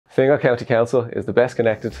Fingal County Council is the best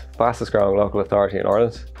connected, fastest growing local authority in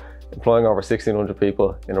Ireland, employing over 1,600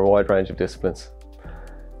 people in a wide range of disciplines.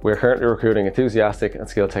 We are currently recruiting enthusiastic and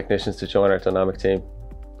skilled technicians to join our dynamic team.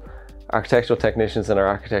 Architectural technicians in our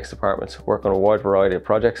architects department work on a wide variety of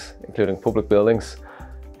projects, including public buildings,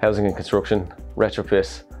 housing and construction,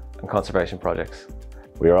 retrofit and conservation projects.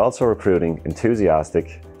 We are also recruiting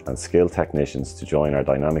enthusiastic and skilled technicians to join our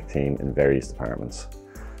dynamic team in various departments.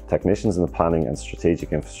 Technicians in the Planning and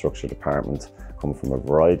Strategic Infrastructure Department come from a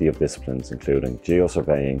variety of disciplines including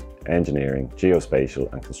Geo-Surveying, Engineering, Geo-Spatial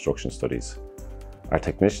and Construction Studies. Our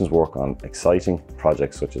technicians work on exciting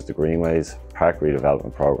projects such as the Greenways, Park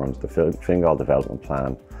Redevelopment Programmes, the Fingal Development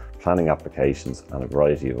Plan, planning applications and a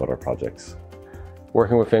variety of other projects.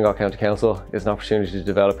 Working with Fingal County Council is an opportunity to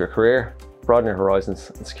develop your career, broaden your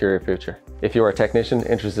horizons and secure your future. If you are a technician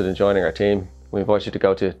interested in joining our team, we invite you to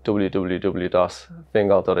go to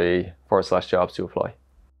www.fingal.ie/jobs to apply.